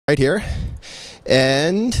right here,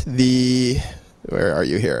 and where are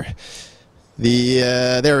you here?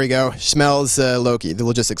 There we go, smells Loki, the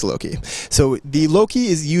logistics Loki. So the Loki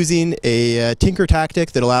is using a tinker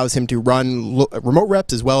tactic that allows him to run remote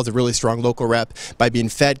reps as well as a really strong local rep by being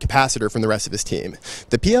fed capacitor from the rest of his team.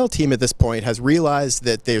 The PL team at this point has realized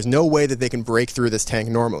that there's no way that they can break through this tank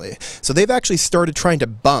normally. So they've actually started trying to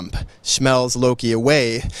bump Schmel's Loki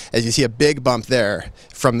away, as you see a big bump there,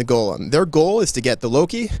 from the golem. Their goal is to get the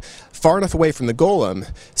Loki far enough away from the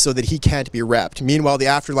golem so that he can't be repped. Meanwhile, the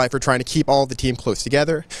Afterlife are trying to keep all the team close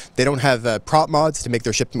together. They don't have prop mods to make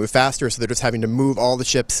their ship move faster, so they're just having to move all the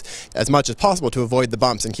ships as much as possible to avoid the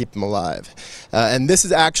bumps and keep them alive. And this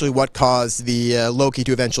is actually what caused the Loki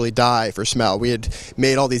to eventually die for Schmel. We had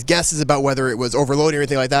made all these guesses about whether it was overloading or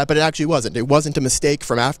anything like that, but it actually wasn't. It wasn't a mistake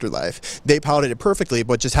from Afterlife. They piloted it perfectly.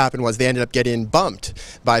 What just happened was they ended up getting bumped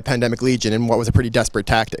by Pandemic Legion in what was a pretty desperate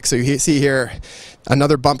tactic. So you see here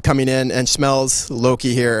another bump coming in, and Schmel's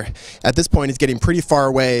Loki here at this point is getting pretty far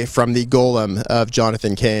away from the golem of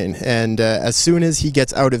Jonathan Kane, and as soon as he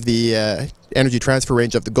gets out of the energy transfer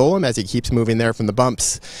range of the golem, as he keeps moving there from the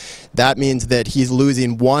bumps, that means that he's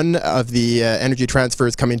losing one of the energy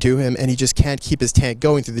transfers coming to him, and he just can't keep his tank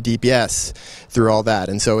going through the DPS through all that.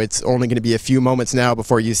 And so it's only going to be a few moments now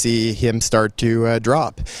before you see him start to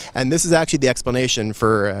drop. And this is actually the explanation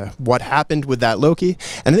for what happened with that Loki.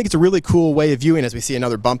 And I think it's a really cool way of viewing, as we see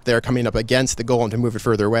another bump there coming up against the golem to move it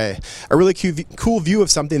further away. A really cool view of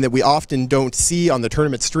something that we often don't see on the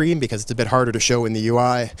tournament stream because it's a bit harder to show in the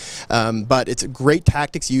UI. But it's great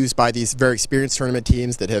tactics used by these very experienced tournament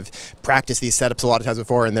teams that have practiced these setups a lot of times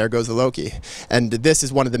before, and there goes the Loki. And this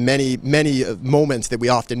is one of the many moments that we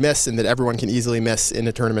often miss and that everyone can easily miss in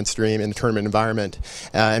a tournament stream, in a tournament environment,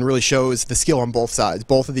 and really shows the skill on both sides.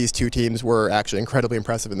 Both of these two teams were actually incredibly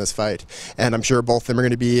impressive in this fight, and I'm sure both of them are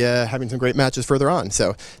going to be having some great matches further on.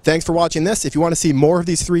 So thanks for watching this. If you want to see more of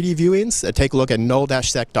these 3D viewings, take a look at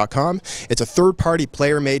null-sec.com. It's a third-party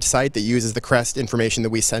player-made site that uses the crest information that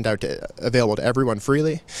we send out available to everyone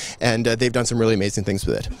freely, and they've done some really amazing things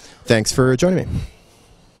with it. Thanks for joining me.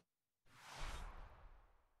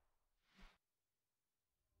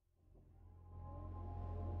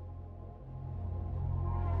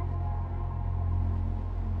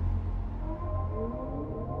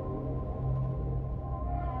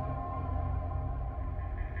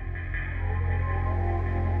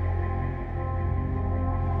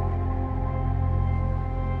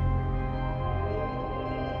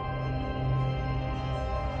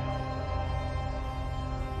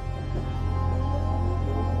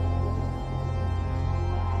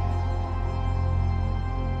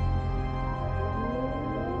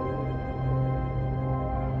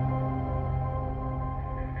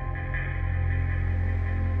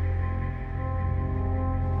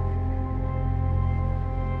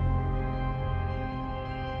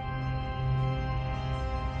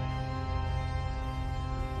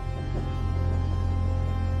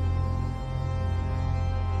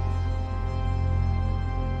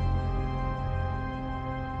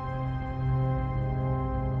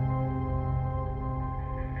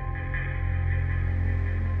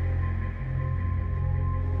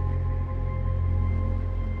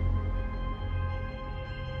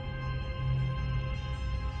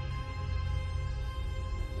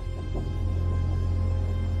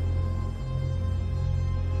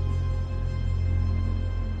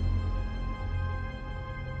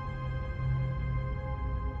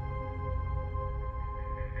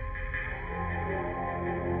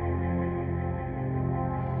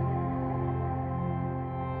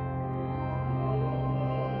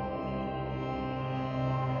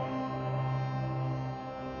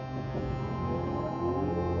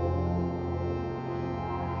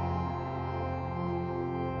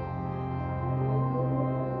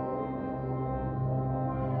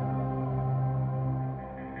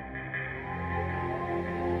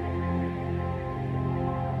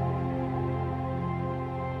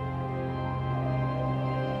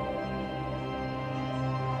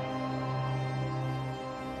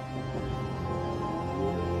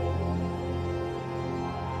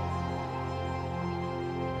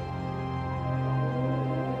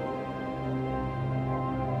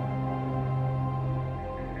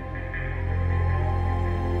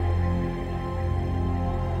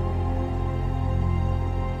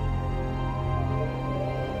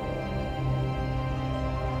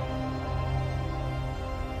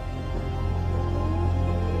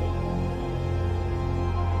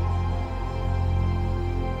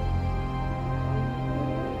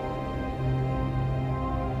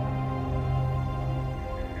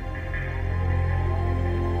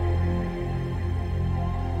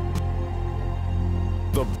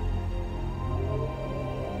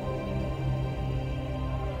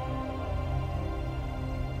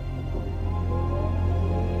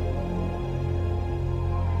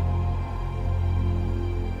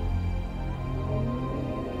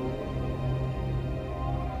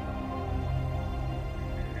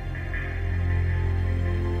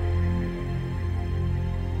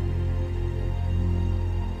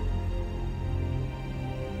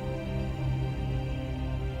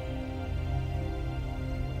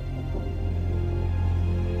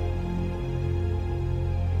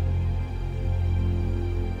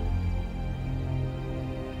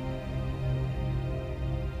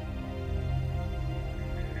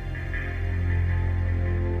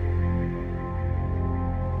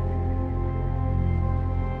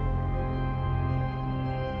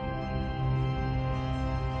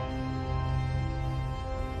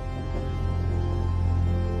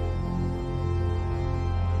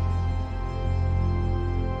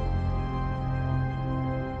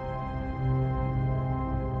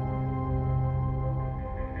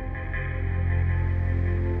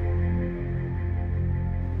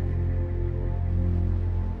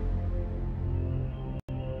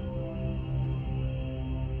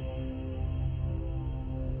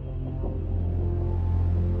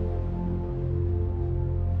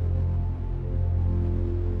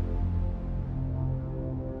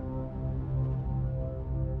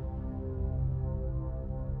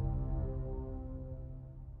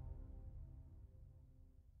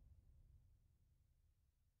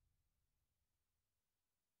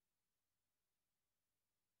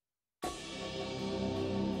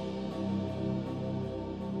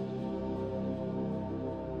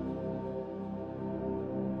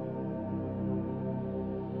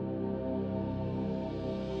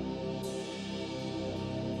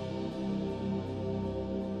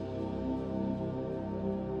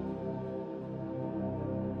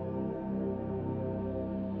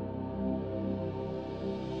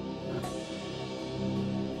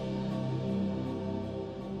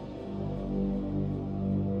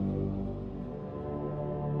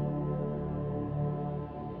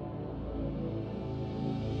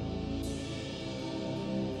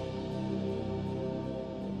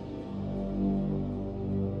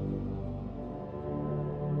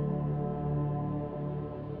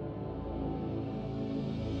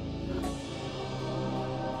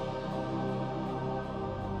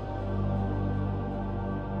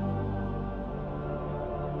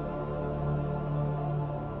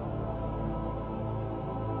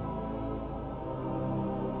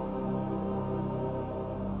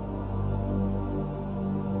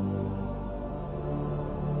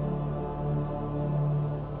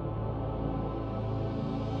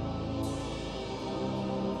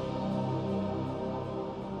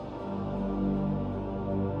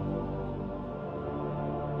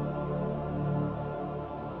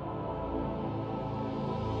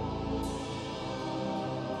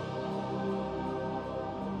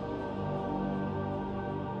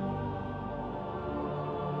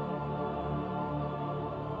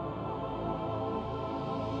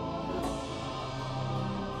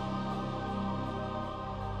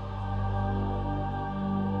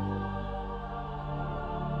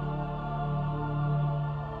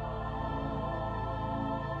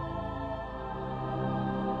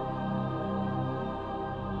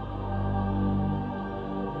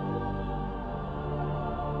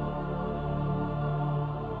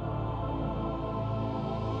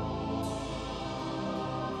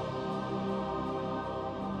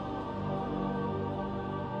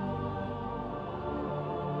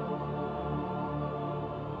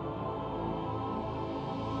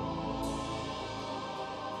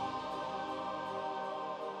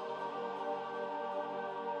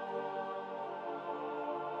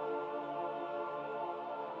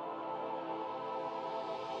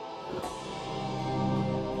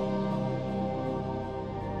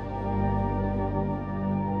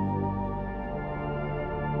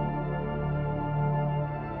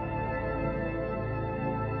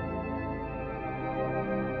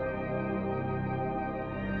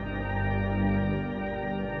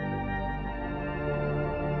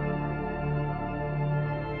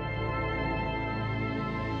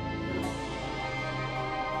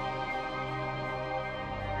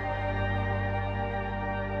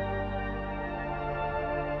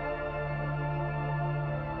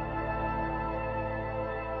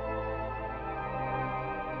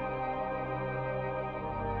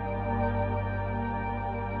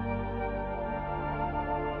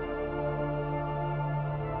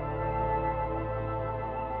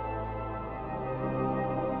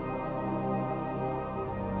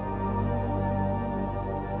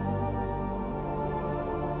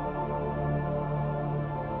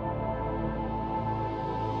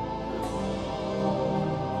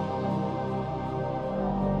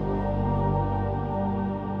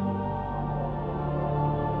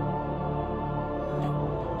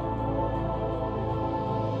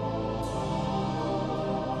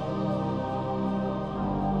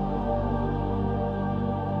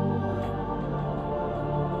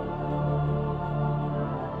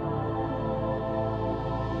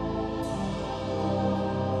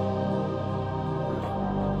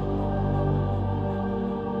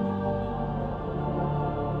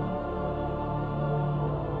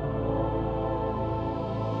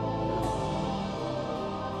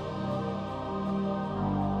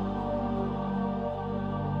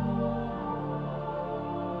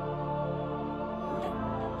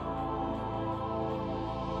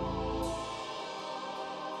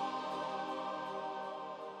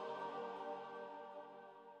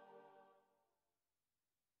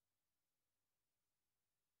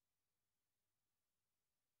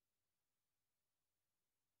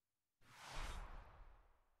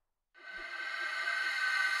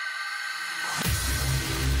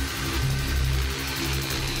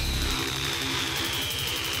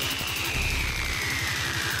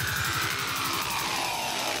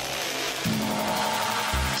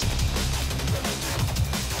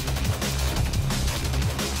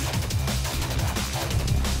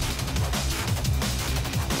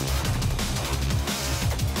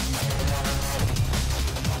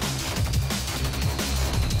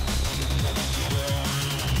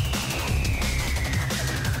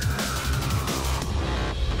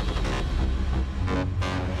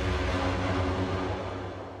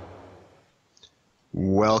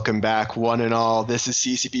 Welcome back, one and all. This is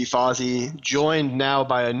CCP Fozzie, joined now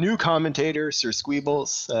by a new commentator, Sir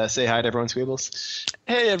Squeebles. Say hi to everyone, Squeebles.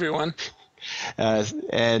 Hey, everyone.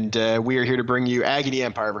 And we are here to bring you Agony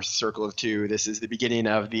Empire versus Circle of Two. This is the beginning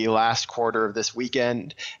of the last quarter of this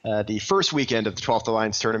weekend, the first weekend of the 12th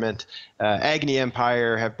Alliance tournament. Agony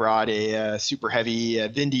Empire have brought a super heavy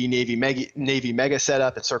Vindy Navy Mega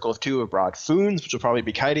setup, and Circle of Two have brought Foons, which will probably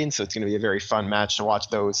be kiting, so it's going to be a very fun match to watch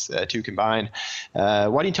those two combine. Why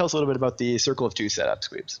don't you tell us a little bit about the Circle of Two setup,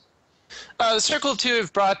 Squeebs? The Circle of Two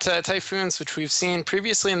have brought Typhoons, which we've seen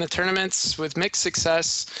previously in the tournaments with mixed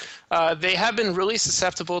success. They have been really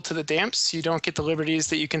susceptible to the damps. You don't get the liberties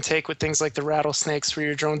that you can take with things like the Rattlesnakes, where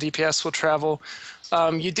your drone DPS will travel.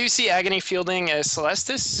 You do see Agony fielding as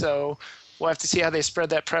Celestis, so we'll have to see how they spread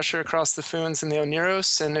that pressure across the Foons and the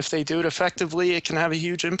Oneros, and if they do it effectively, it can have a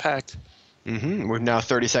huge impact. We're now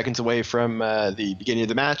 30 seconds away from the beginning of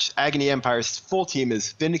the match. Agony Empire's full team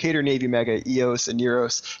is Vindicator, Navy Mega, Eos, and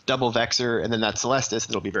Neros, double Vexer, and then that Celestis.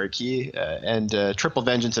 That'll be very key. And triple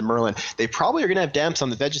Vengeance and Merlin. They probably are going to have damps on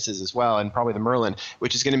the Vengeances as well, and probably the Merlin,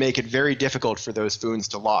 which is going to make it very difficult for those Foons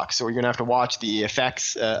to lock. So we're going to have to watch the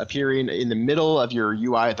effects appearing in the middle of your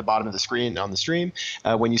UI at the bottom of the screen on the stream.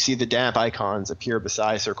 When you see the damp icons appear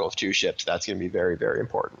beside Circle of Two ships, that's going to be very, very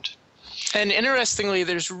important. And interestingly,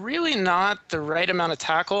 there's really not the right amount of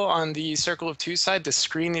tackle on the Circle of Two side to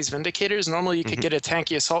screen these Vindicators. Normally you could get a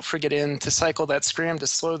tanky assault frigate in to cycle that scram to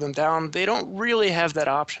slow them down. They don't really have that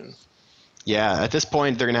option. Yeah, at this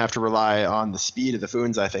point, they're going to have to rely on the speed of the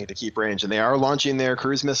Foons, I think, to keep range. And they are launching their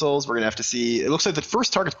cruise missiles. We're going to have to see. It looks like the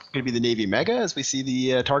first target's going to be the Navy Mega, as we see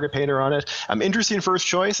the target painter on it. Interesting first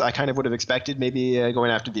choice. I kind of would have expected maybe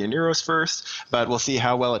going after the Aneros first, but we'll see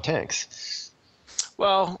how well it tanks.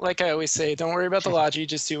 Well, like I always say, don't worry about the logic,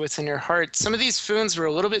 just do what's in your heart. Some of these Foons were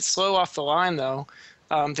a little bit slow off the line, though.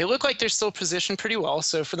 They look like they're still positioned pretty well,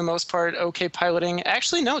 so for the most part, okay piloting.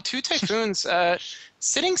 Actually, no, two Typhoons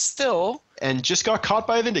sitting still. And just got caught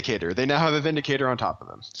by a Vindicator. They now have a Vindicator on top of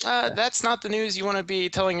them. That's not the news you want to be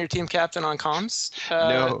telling your team captain on comms.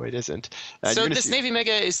 No, it isn't. So this Navy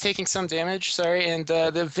Mega is taking some damage, and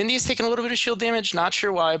the Vindy is taking a little bit of shield damage, not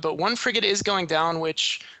sure why, but one frigate is going down,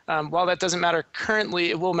 which, while that doesn't matter currently,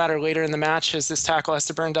 it will matter later in the match as this tackle has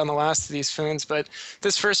to burn down the last of these Foons, but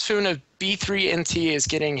this first Foon of B3 NT is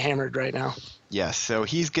getting hammered right now. Yes, so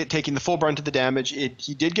he's taking the full brunt of the damage.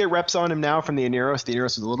 He did get reps on him now from the Aneros. The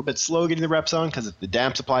Aneros was a little bit slow getting the reps on because of the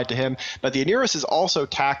damps applied to him. But the Aneros is also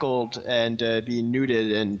tackled and being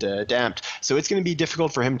neuted and damped. So it's going to be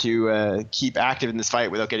difficult for him to keep active in this fight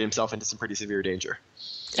without getting himself into some pretty severe danger.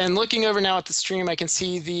 And looking over now at the stream, I can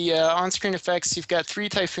see the on-screen effects. You've got three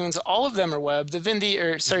Typhoons. All of them are webbed. The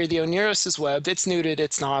Oneros is webbed. It's neuted,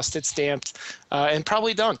 it's nosed, it's damped, and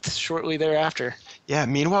probably dunked shortly thereafter. Yeah,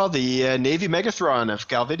 meanwhile, the Navy Megathron of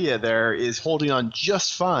Galvidia there is holding on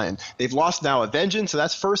just fine. They've lost now a Vengeance, so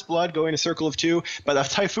that's first blood going to Circle of Two, but a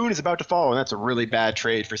Typhoon is about to follow, and that's a really bad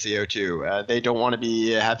trade for CO2. They don't want to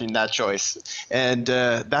be having that choice, and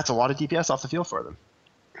that's a lot of DPS off the field for them.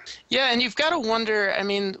 Yeah, and you've got to wonder, I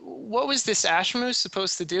mean, what was this Ashmu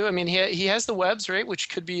supposed to do? I mean, he has the webs, right, which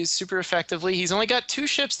could be used super effectively. He's only got two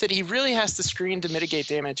ships that he really has to screen to mitigate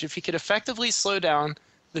damage. If he could effectively slow down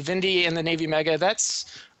the Vindy and the Navy Mega,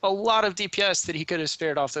 that's a lot of DPS that he could have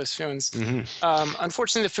spared off those Foons.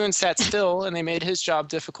 Unfortunately, the Foons sat still, and they made his job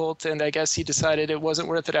difficult, and I guess he decided it wasn't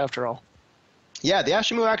worth it after all. Yeah, the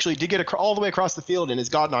Ashimu actually did get all the way across the field and has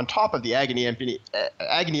gotten on top of the Agony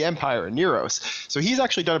Empire and Neros. So he's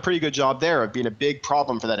actually done a pretty good job there of being a big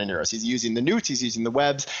problem for that Aneros. He's using the newts, he's using the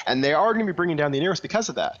webs, and they are going to be bringing down the Aneros because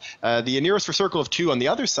of that. The Aneros for Circle of Two on the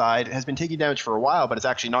other side has been taking damage for a while, but it's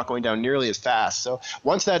actually not going down nearly as fast. So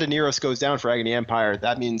once that Aneros goes down for Agony Empire,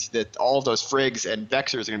 that means that all of those Frigs and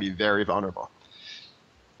Vexers are going to be very vulnerable.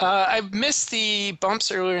 I missed the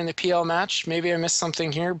bumps earlier in the PL match. Maybe I missed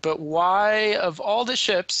something here, but why, of all the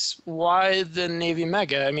ships, why the Navy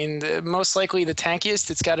Mega? I mean, most likely the tankiest.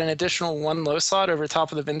 It's got an additional one low slot over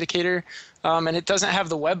top of the Vindicator, and it doesn't have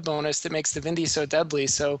the web bonus that makes the Vindy so deadly.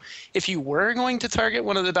 So if you were going to target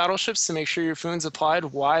one of the battleships to make sure your Foons applied,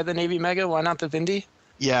 why the Navy Mega? Why not the Vindy?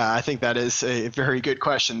 Yeah, I think that is a very good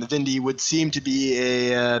question. The Vindy would seem to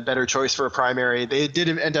be a better choice for a primary. They did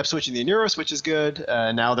end up switching the Aneros, which is good.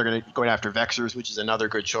 Now they're going after Vexers, which is another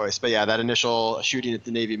good choice. But yeah, that initial shooting at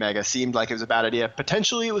the Navy Mega seemed like it was a bad idea.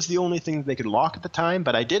 Potentially it was the only thing that they could lock at the time,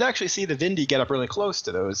 but I did actually see the Vindy get up really close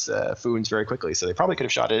to those Foons very quickly, so they probably could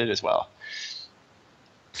have shot at it as well.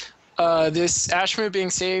 This Ashmu being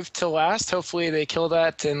saved till last, hopefully they kill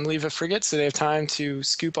that and leave a frigate so they have time to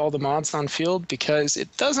scoop all the mods on field, because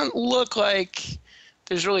it doesn't look like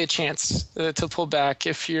there's really a chance to pull back.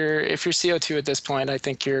 If you're CO2 at this point, I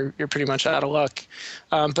think you're pretty much out of luck.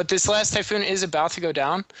 But this last Typhoon is about to go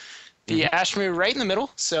down. The Ashmu right in the middle,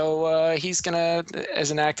 so he's gonna,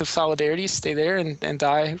 as an act of solidarity, stay there and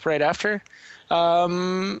die right after.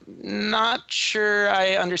 Not sure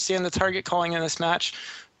I understand the target calling in this match.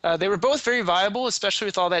 They were both very viable, especially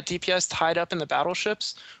with all that DPS tied up in the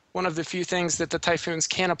battleships. One of the few things that the Typhoons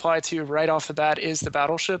can apply to right off the bat is the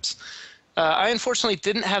battleships. I unfortunately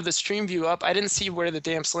didn't have the stream view up. I didn't see where the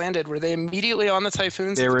damps landed. Were they immediately on the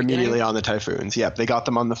Typhoons? They were immediately on the Typhoons. Yep, they got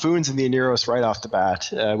them on the Foons and the Aneros right off the bat,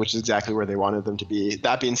 which is exactly where they wanted them to be.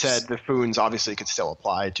 That being said, the Foons obviously could still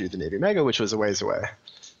apply to the Navy Mega, which was a ways away.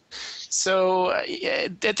 So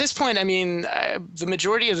at this point, I mean, the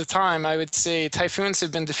majority of the time, I would say Typhoons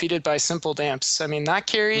have been defeated by simple damps. I mean, not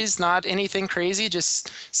carries, not anything crazy,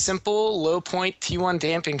 just simple low point T1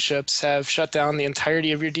 damping ships have shut down the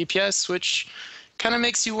entirety of your DPS, which kind of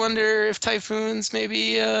makes you wonder if Typhoons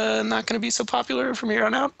maybe not going to be so popular from here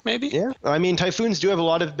on out, maybe? Yeah, I mean, Typhoons do have a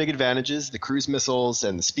lot of big advantages. The cruise missiles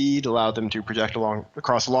and the speed allow them to project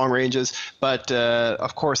across long ranges, but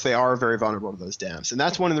of course they are very vulnerable to those damps. And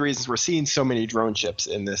that's one of the reasons we're seeing so many drone ships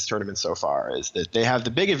in this tournament so far, is that they have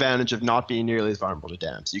the big advantage of not being nearly as vulnerable to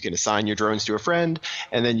damps. You can assign your drones to a friend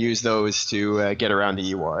and then use those to get around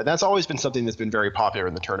the EWAR. And that's always been something that's been very popular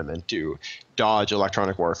in the tournament, to dodge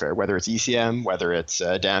electronic warfare, whether it's ECM, whether it's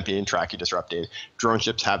damping, tracking, disrupting. Drone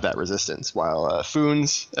ships have that resistance, while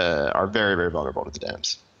Foons are very, very vulnerable to the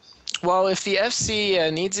damps. Well, if the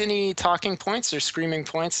FC needs any talking points or screaming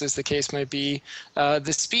points, as the case might be,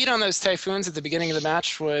 the speed on those Typhoons at the beginning of the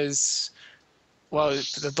match was, well,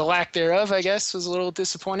 the lack thereof, I guess, was a little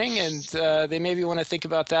disappointing, and they maybe want to think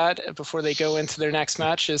about that before they go into their next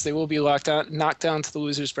match, as they will be knocked down to the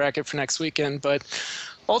losers bracket for next weekend. But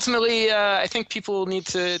ultimately, I think people need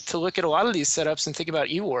to look at a lot of these setups and think about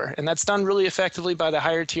EWAR, and that's done really effectively by the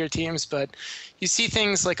higher tier teams. But you see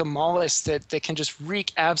things like a Maulus that can just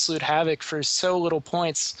wreak absolute havoc for so little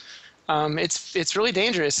points. It's really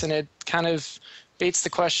dangerous, and it kind of baits the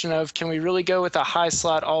question of, can we really go with a high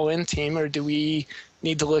slot all-in team, or do we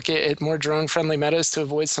need to look at more drone-friendly metas to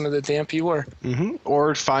avoid some of the damp EWAR?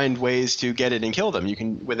 Or find ways to get in and kill them. You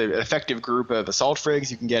can, with an effective group of assault frigs,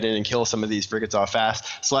 you can get in and kill some of these frigates off fast.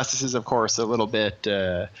 Celestis is, of course, a little bit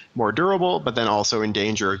more durable, but then also in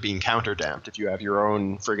danger of being counter-damped. If you have your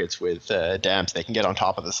own frigates with damps, they can get on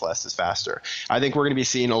top of the Celestis faster. I think we're going to be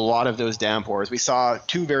seeing a lot of those damp wars. We saw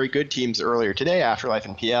two very good teams earlier today, Afterlife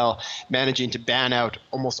and PL, managing to ban out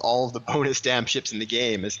almost all of the bonus damp ships in the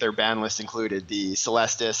game, as their ban list included the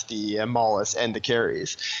Celestis, the Maulus, and the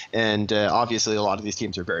carries. And obviously a lot of these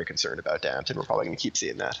teams are very concerned about damps, and we're probably going to keep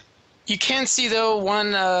seeing that. You can see, though,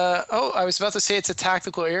 one, I was about to say it's a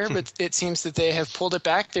tactical error, but it seems that they have pulled it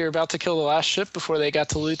back. They were about to kill the last ship before they got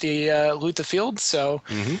to loot the field. So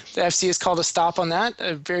the FC has called a stop on that.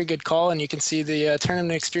 A very good call, and you can see the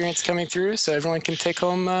tournament experience coming through, so everyone can take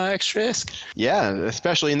home extra ISK. Yeah,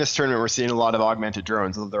 especially in this tournament, we're seeing a lot of augmented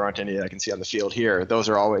drones. Although there aren't any that I can see on the field here. Those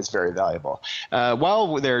are always very valuable.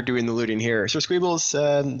 While they're doing the looting here, Sir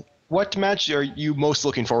Squeebles, what match are you most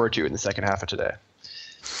looking forward to in the second half of today?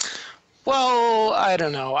 Well, I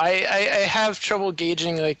don't know. I have trouble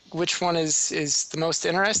gauging like which one is the most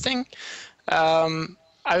interesting.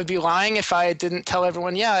 I would be lying if I didn't tell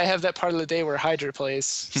everyone, yeah, I have that part of the day where Hydra plays.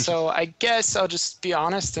 So I guess I'll just be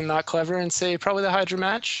honest and not clever and say probably the Hydra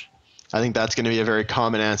match. I think that's going to be a very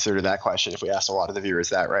common answer to that question if we ask a lot of the viewers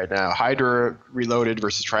that right now. Hydra Reloaded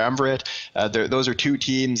versus Triumvirate. Those are two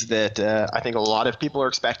teams that I think a lot of people are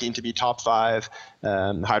expecting to be top 5.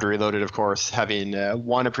 Hydra Reloaded, of course, having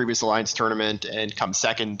won a previous Alliance tournament and come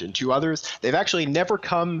second in 2 others. They've actually never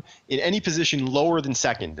come in any position lower than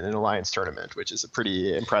second in an Alliance tournament, which is a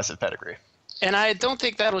pretty impressive pedigree. And I don't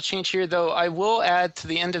think that'll change here, though. I will add to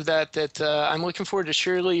the end of that I'm looking forward to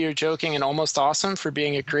Surely You're Joking and Almost Awesome for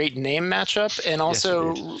being a great name matchup, and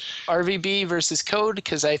also RVB versus Code,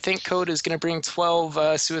 because I think Code is going to bring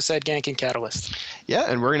 12 Suicide Gank and Catalyst.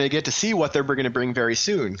 Yeah, and we're going to get to see what they're going to bring very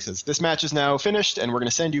soon, because this match is now finished, and we're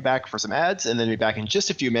going to send you back for some ads, and then be back in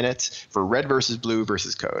just a few minutes for Red versus Blue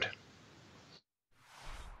versus Code.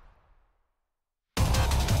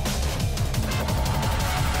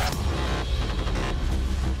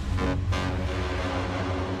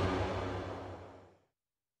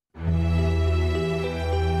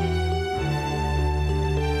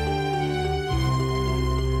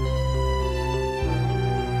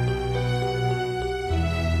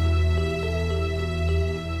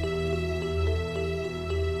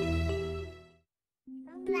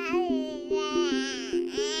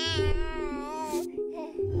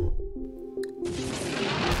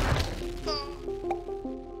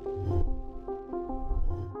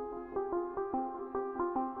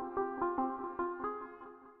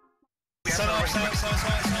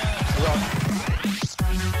 Well,